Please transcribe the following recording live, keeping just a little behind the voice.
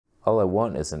All I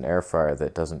want is an air fryer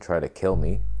that doesn't try to kill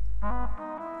me.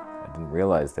 I didn't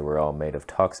realize they were all made of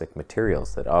toxic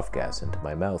materials that off-gas into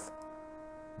my mouth.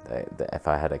 If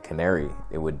I had a canary,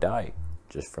 it would die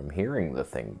just from hearing the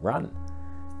thing run.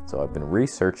 So I've been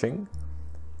researching.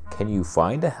 Can you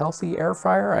find a healthy air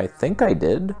fryer? I think I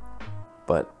did,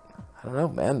 but I don't know,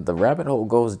 man. The rabbit hole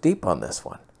goes deep on this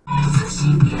one.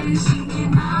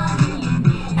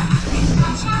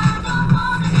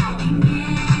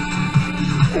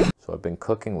 So I've been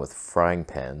cooking with frying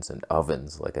pans and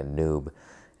ovens like a noob,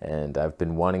 and I've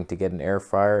been wanting to get an air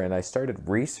fryer, and I started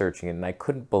researching it, and I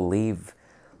couldn't believe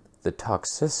the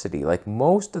toxicity. Like,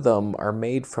 most of them are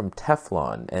made from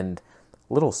teflon. And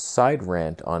little side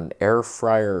rant on air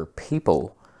fryer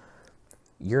people,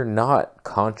 you're not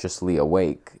consciously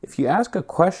awake. If you ask a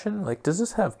question like, does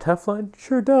this have teflon?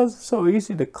 Sure does. It's so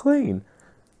easy to clean.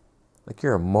 Like,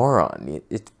 you're a moron.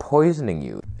 It's poisoning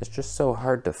you. It's just so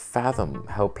hard to fathom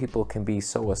how people can be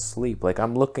so asleep. Like,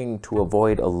 I'm looking to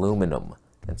avoid aluminum,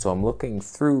 and so I'm looking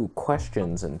through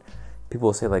questions, and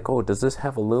people say like, oh, does this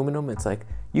have aluminum? It's like,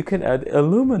 you can add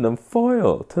aluminum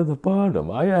foil to the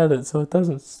bottom. I add it so it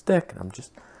doesn't stick. And I'm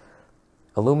just,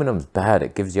 aluminum's bad.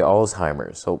 It gives you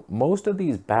Alzheimer's. So most of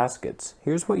these baskets,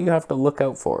 here's what you have to look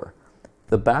out for.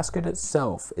 The basket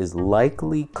itself is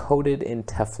likely coated in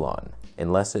Teflon,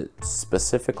 unless it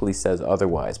specifically says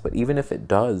otherwise. But even if it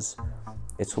does,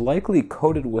 it's likely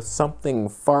coated with something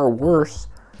far worse.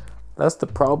 That's the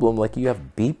problem. Like, you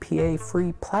have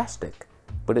BPA-free plastic,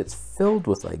 but it's filled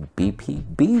with like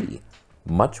BPB.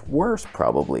 Much worse,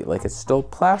 probably. Like, it's still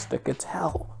plastic. It's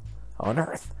hell on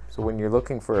earth. So when you're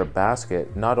looking for a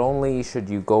basket, not only should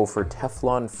you go for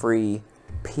Teflon-free,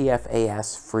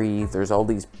 PFAS-free, there's all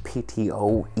these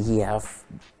PTOEF,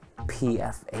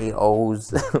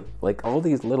 PFAOs, like all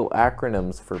these little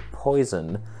acronyms for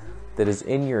poison that is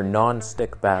in your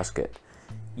non-stick basket.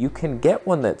 You can get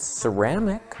one that's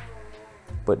ceramic,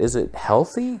 but is it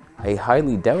healthy? I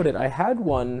highly doubt it. I had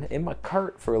one in my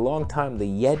cart for a long time, the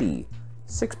Yeti,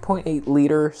 6.8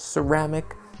 liter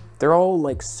ceramic. They're all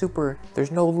like super,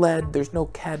 there's no lead, there's no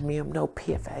cadmium, no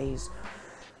PFAS.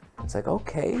 It's like,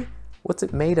 okay, what's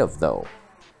it made of though?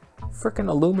 Frickin'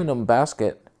 aluminum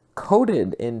basket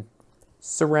coated in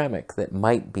ceramic that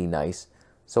might be nice.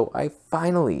 So I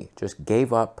finally just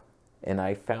gave up and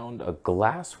I found a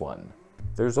glass one.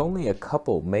 There's only a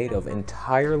couple made of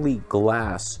entirely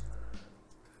glass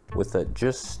with a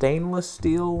just stainless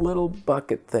steel little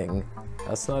bucket thing.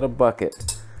 That's not a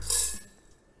bucket.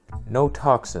 No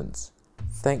toxins,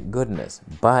 thank goodness.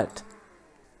 But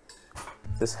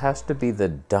this has to be the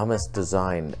dumbest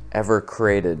design ever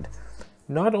created.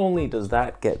 Not only does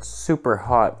that get super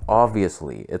hot,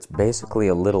 obviously, it's basically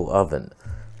a little oven.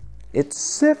 It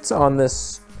sits on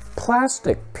this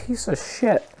plastic piece of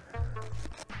shit.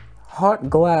 Hot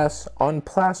glass on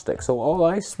plastic. So all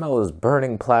I smell is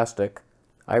burning plastic.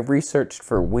 I researched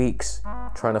for weeks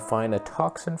trying to find a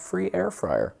toxin-free air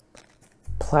fryer.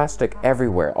 Plastic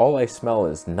everywhere. All I smell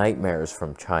is nightmares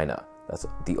from China. That's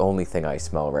the only thing I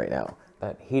smell right now.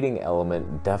 That heating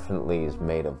element definitely is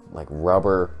made of like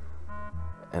rubber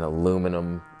and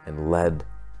aluminum and lead.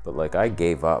 But like, I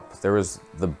gave up. There was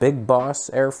the Big Boss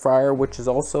air fryer, which is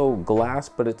also glass,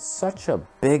 but it's such a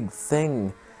big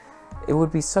thing. It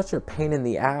would be such a pain in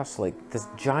the ass, like this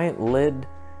giant lid.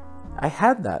 I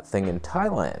had that thing in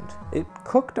Thailand. It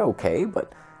cooked okay,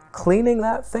 but cleaning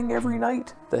that thing every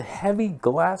night, the heavy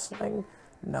glass thing,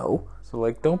 no. So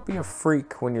like, don't be a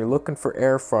freak when you're looking for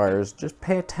air fryers. Just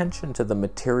pay attention to the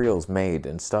materials made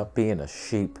and stop being a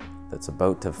sheep that's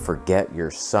about to forget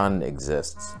your sun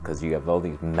exists because you have all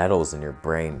these metals in your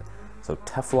brain. So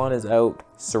Teflon is out,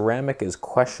 ceramic is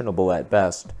questionable at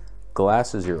best,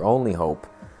 glass is your only hope.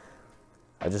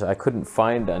 I couldn't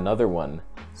find another one.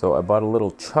 So I bought a little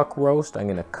chuck roast. I'm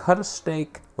gonna cut a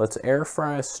steak. Let's air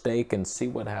fry a steak and see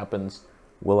what happens.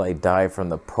 Will I die from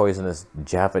the poisonous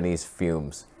Japanese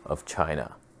fumes of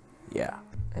China? Yeah.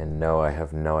 And no, I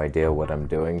have no idea what I'm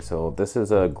doing. So this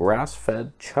is a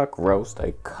grass-fed chuck roast.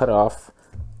 I cut off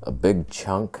a big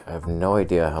chunk. I have no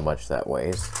idea how much that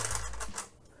weighs.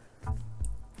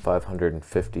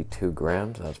 552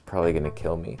 grams. That's probably gonna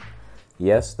kill me.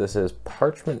 Yes, this is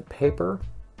parchment paper.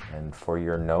 And for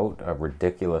your note, a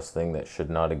ridiculous thing that should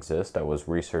not exist. I was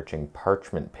researching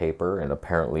parchment paper, and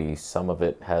apparently some of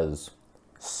it has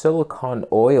silicone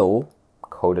oil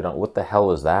coated on. What the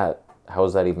hell is that? How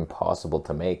is that even possible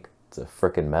to make? It's a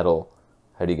frickin' metal.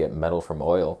 How do you get metal from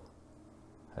oil?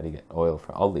 How do you get oil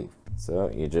from? I'll leave. So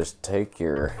you just take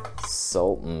your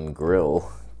Salton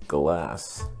Grill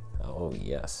glass. Oh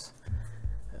yes.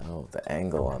 Oh, the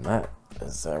angle on that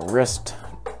is a wrist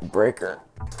breaker.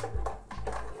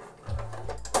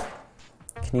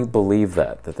 Can you believe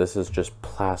that this is just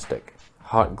plastic?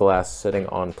 Hot glass sitting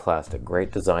on plastic.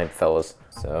 Great design, fellas.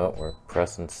 So we're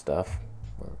pressing stuff.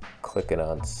 We're clicking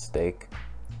on steak.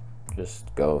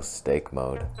 Just go steak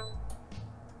mode.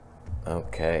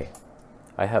 Okay.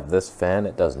 I have this fan.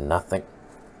 It does nothing.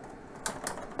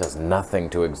 It does nothing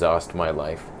to exhaust my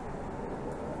life.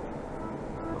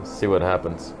 Let's see what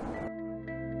happens.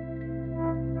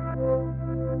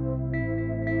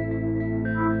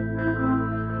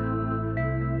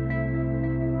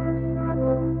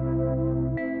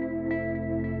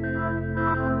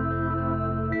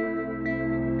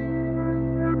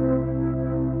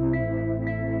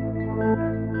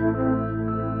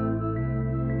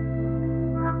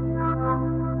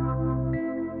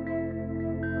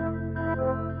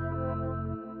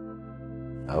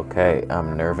 Okay,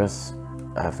 I'm nervous.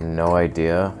 I have no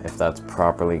idea if that's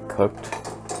properly cooked.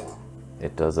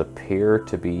 It does appear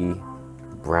to be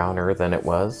browner than it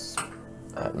was.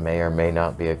 That may or may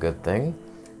not be a good thing.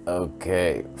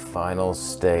 Okay, final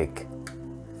steak.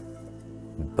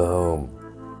 Boom.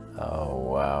 Oh,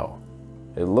 wow.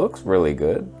 It looks really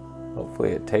good.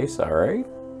 Hopefully it tastes all right.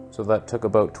 So that took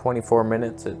about 24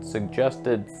 minutes. It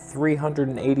suggested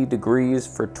 380 degrees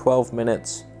for 12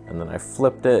 minutes, and then I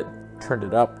flipped it, turned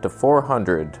it up to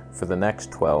 400 for the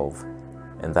next 12,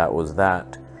 and that was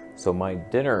that. So my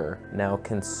dinner now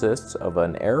consists of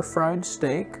an air-fried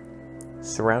steak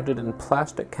surrounded in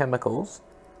plastic chemicals.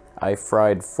 I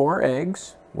fried 4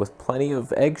 eggs with plenty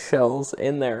of egg shells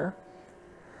in there.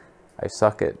 I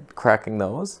suck at cracking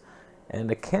those. And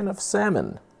a can of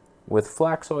salmon with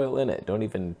flax oil in it. Don't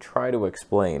even try to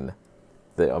explain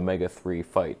the omega-3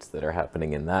 fights that are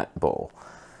happening in that bowl.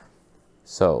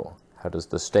 So, how does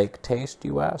the steak taste,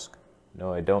 you ask?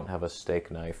 No, I don't have a steak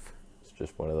knife. It's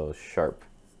just one of those sharp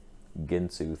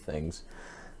Ginsu things.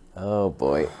 Oh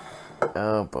boy.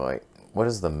 Oh boy. What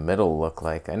does the middle look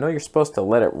like? I know you're supposed to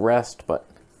let it rest, but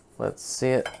let's see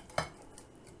it.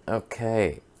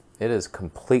 Okay. It is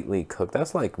completely cooked.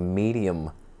 That's like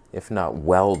medium, if not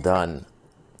well done.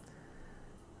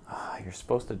 You're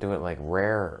supposed to do it like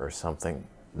rare or something.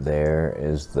 There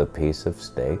is the piece of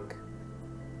steak.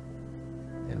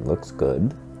 It looks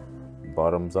good.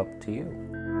 Bottoms up to you.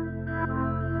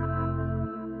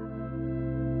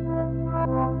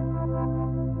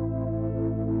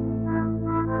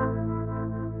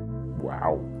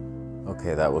 Wow.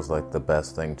 Okay, that was like the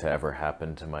best thing to ever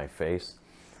happen to my face.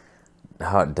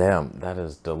 Hot damn, that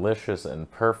is delicious and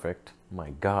perfect.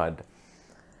 My God.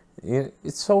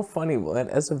 It's so funny.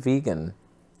 As a vegan,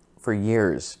 for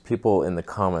years, people in the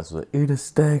comments were like, eat a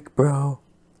steak, bro.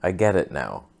 I get it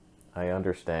now. I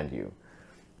understand you.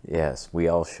 Yes, we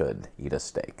all should eat a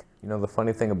steak. You know, the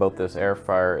funny thing about this air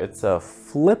fryer, it's a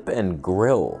flip and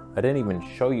grill. I didn't even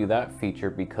show you that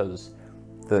feature because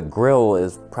the grill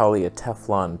is probably a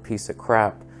Teflon piece of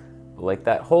crap. Like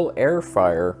that whole air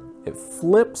fryer, it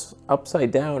flips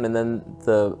upside down and then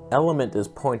the element is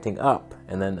pointing up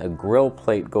and then a grill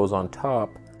plate goes on top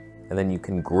and then you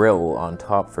can grill on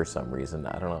top for some reason.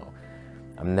 I don't know.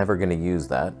 I'm never gonna use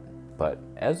that. But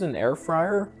as an air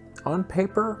fryer, on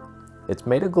paper, it's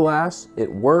made of glass,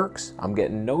 it works, I'm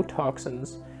getting no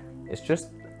toxins. It's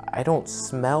just, I don't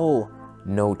smell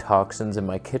no toxins in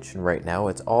my kitchen right now.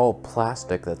 It's all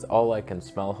plastic, that's all I can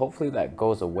smell. Hopefully that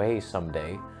goes away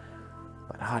someday.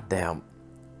 But hot damn,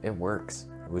 it works.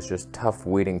 It was just tough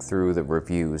wading through the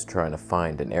reviews trying to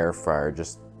find an air fryer.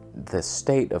 Just the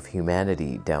state of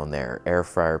humanity down there. Air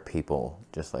fryer people,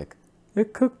 just like,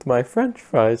 it cooked my french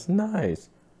fries nice.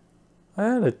 I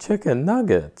had a chicken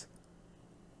nugget.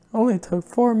 Only took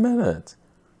 4 minutes.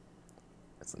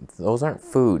 Those aren't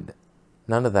food.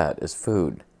 None of that is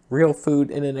food. Real food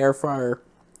in an air fryer,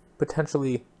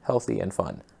 potentially healthy and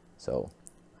fun. So,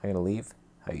 I'm gonna leave.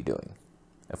 How you doing?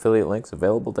 Affiliate links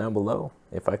available down below.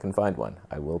 If I can find one,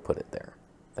 I will put it there.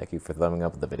 Thank you for thumbing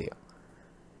up the video.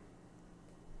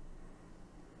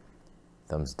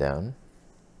 Thumbs down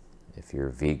if you're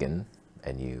vegan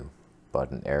and you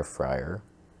bought an air fryer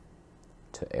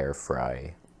to air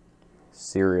fry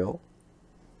cereal.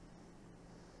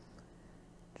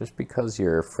 Just because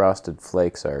your Frosted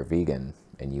Flakes are vegan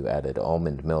and you added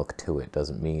almond milk to it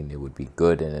doesn't mean it would be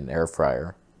good in an air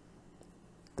fryer.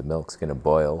 The milk's gonna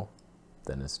boil,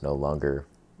 then it's no longer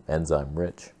enzyme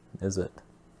rich, is it?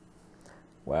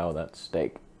 Wow, that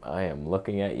steak. I am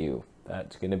looking at you.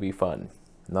 That's gonna be fun.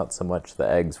 Not so much the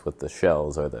eggs with the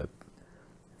shells or the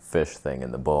fish thing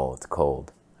in the bowl. It's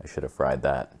cold. I should have fried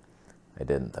that. I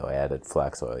didn't though. I added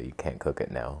flax oil. You can't cook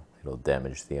it now. It'll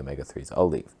damage the omega-3s. I'll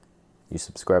leave. You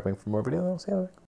subscribing for more videos? I'll see you later.